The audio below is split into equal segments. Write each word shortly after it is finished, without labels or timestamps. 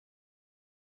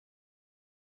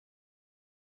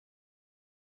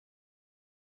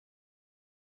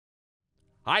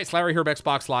Hi, it's Larry here of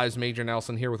Xbox Live's Major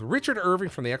Nelson here with Richard Irving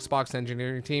from the Xbox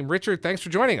engineering team. Richard, thanks for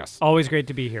joining us. Always great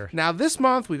to be here. Now, this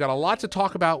month, we've got a lot to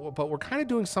talk about, but we're kind of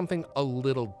doing something a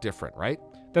little different, right?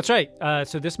 That's right.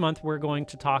 So this month, we're going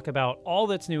to talk about all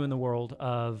that's new in the world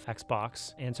of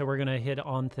Xbox. And so we're going to hit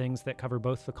on things that cover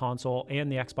both the console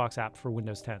and the Xbox app for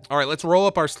Windows 10. All right, let's roll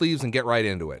up our sleeves and get right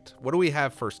into it. What do we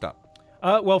have first up?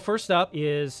 Well, first up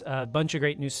is a bunch of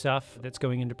great new stuff that's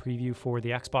going into preview for the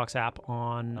Xbox app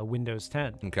on Windows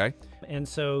 10. Okay. And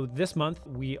so this month,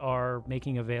 we are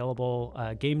making available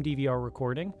game DVR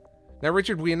recording. Now,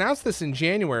 Richard, we announced this in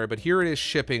January, but here it is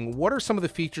shipping. What are some of the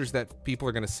features that people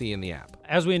are going to see in the app?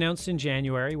 As we announced in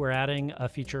January, we're adding a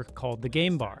feature called the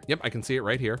Game Bar. Yep, I can see it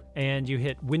right here. And you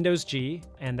hit Windows G,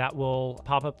 and that will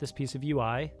pop up this piece of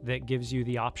UI that gives you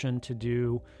the option to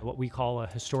do what we call a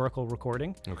historical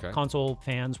recording. Okay. Console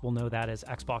fans will know that as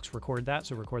Xbox Record That,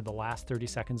 so record the last 30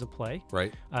 seconds of play.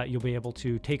 Right. You'll be able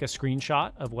to take a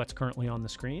screenshot of what's currently on the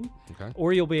screen, Okay.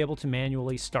 or you'll be able to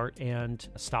manually start and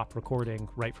stop recording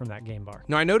right from that game bar.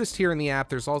 Now, I noticed here in the app,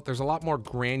 there's a lot more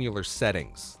granular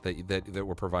settings that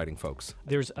we're providing folks.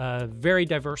 There's a very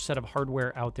diverse set of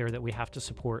hardware out there that we have to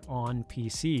support on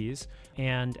PCs,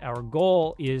 and our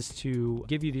goal is to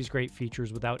give you these great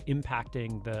features without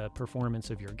impacting the performance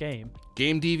of your game.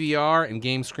 Game DVR and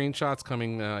game screenshots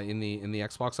coming in the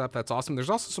Xbox app. That's awesome. There's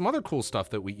also some other cool stuff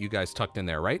that you guys tucked in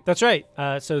there, right? That's right.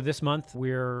 So this month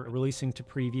we're releasing to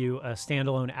preview a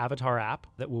standalone avatar app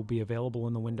that will be available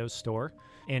in the Windows Store.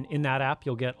 And in that app,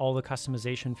 you'll get all the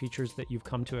customization features that you've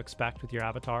come to expect with your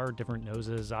avatar, different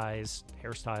noses, eyes,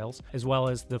 hairstyles, as well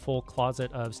as the full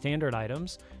closet of standard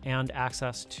items and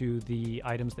access to the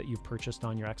items that you've purchased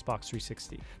on your Xbox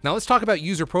 360. Now let's talk about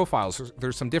user profiles.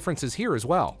 There's some differences here as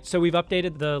well. So we've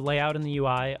updated the layout and the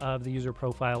UI of the user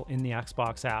profile in the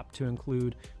Xbox app to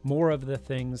include more of the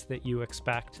things that you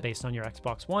expect based on your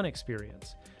Xbox One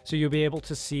experience. So you'll be able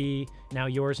to see now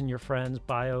yours and your friends'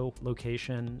 bio,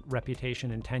 location,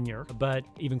 reputation, and tenure. But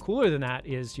even cooler than that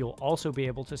is you'll also be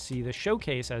able to see the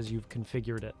showcase as you've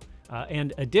configured it.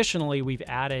 And additionally, we've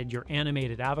added your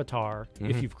animated avatar,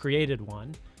 if you've created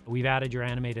one. We've added your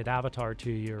animated avatar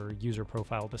to your user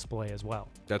profile display as well.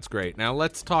 That's great. Now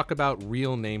let's talk about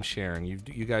real name sharing.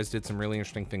 You guys did some really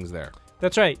interesting things there.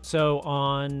 That's right. So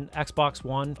on Xbox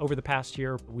One, over the past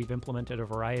year, we've implemented a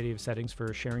variety of settings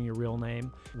for sharing your real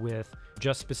name with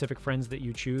just specific friends that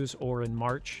you choose, or in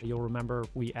March, you'll remember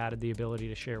we added the ability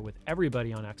to share with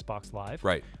everybody on Xbox Live.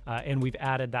 Right. And we've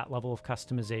added that level of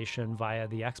customization via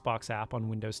the Xbox app on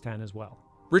Windows 10 as well.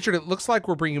 Richard, it looks like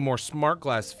we're bringing more smart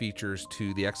glass features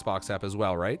to the Xbox app as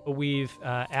well, right? We've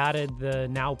added the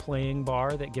Now Playing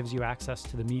bar that gives you access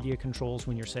to the media controls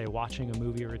when you're, say, watching a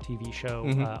movie or a TV show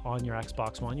on your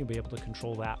Xbox One. You'll be able to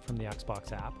control that from the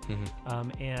Xbox app.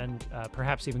 And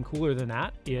perhaps even cooler than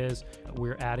that is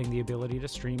we're adding the ability to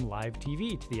stream live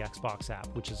TV to the Xbox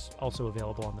app, which is also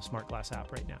available on the Smart Glass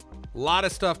app right now. A lot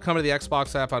of stuff coming to the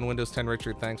Xbox app on Windows 10,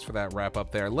 Richard. Thanks for that wrap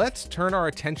up there. Let's turn our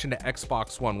attention to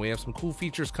Xbox One. We have some cool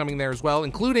features coming there as well,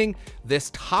 including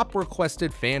this top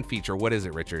requested fan feature. What is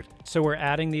it, Richard? So we're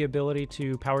adding the ability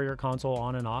to power your console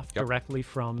on and off directly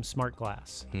from Smart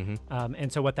Glass.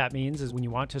 And so what that means is when you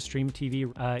want to stream TV,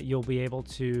 you'll be able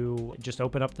to just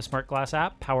open up the Smart Glass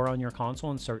app, power on your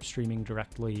console, and start streaming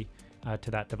directly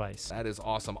to that device. That is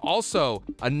awesome. Also,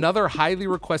 another highly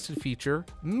requested feature,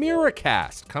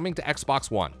 Miracast, coming to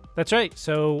Xbox One. That's right.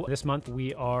 So this month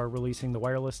we are releasing the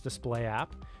wireless display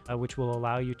app, which will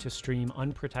allow you to stream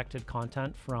unprotected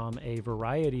content from a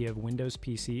variety of Windows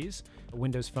PCs,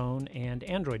 Windows Phone, and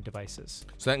Android devices.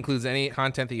 So that includes any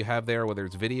content that you have there, whether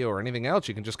it's video or anything else.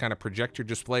 You can just kind of project your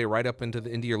display right up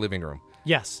into your living room.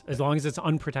 Yes, as long as it's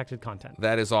unprotected content.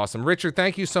 That is awesome. Richard,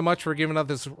 thank you so much for giving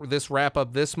us this wrap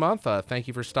up this month. Thank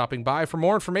you for stopping by. For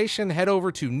more information, head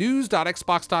over to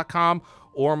news.xbox.com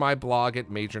or my blog at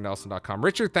majornelson.com.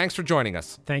 Richard, thanks for joining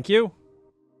us. Thank you.